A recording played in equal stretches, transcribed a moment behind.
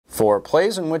For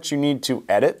plays in which you need to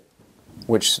edit,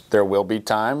 which there will be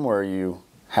time where you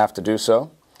have to do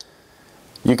so,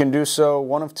 you can do so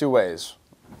one of two ways.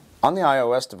 On the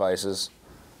iOS devices,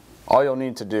 all you'll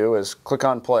need to do is click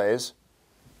on Plays,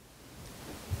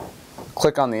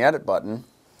 click on the Edit button,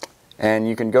 and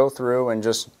you can go through and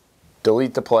just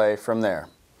delete the play from there.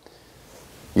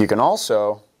 You can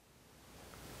also,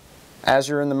 as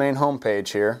you're in the main home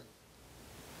page here,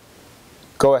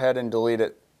 go ahead and delete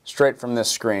it straight from this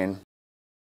screen.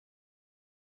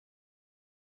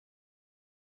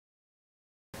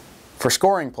 For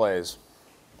scoring plays,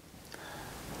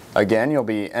 again, you'll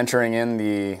be entering in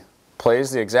the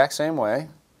plays the exact same way,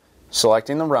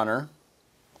 selecting the runner,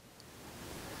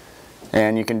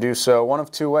 and you can do so one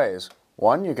of two ways.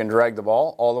 One, you can drag the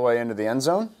ball all the way into the end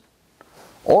zone,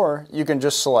 or you can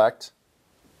just select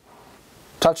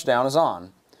touchdown is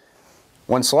on.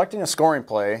 When selecting a scoring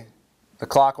play, the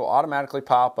clock will automatically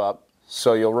pop up,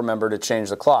 so you'll remember to change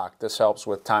the clock. This helps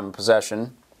with time of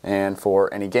possession and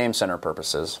for any game center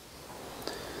purposes.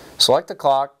 Select the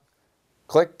clock,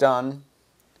 click Done,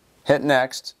 hit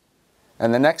Next,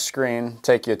 and the next screen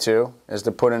take you to is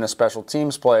to put in a special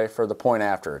teams play for the point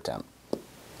after attempt.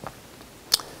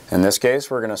 In this case,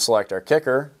 we're going to select our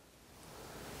kicker,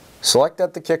 select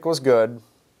that the kick was good,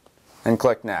 and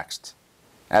click Next.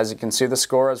 As you can see, the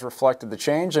score has reflected the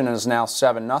change and is now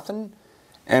 7-0,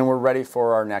 and we're ready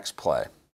for our next play.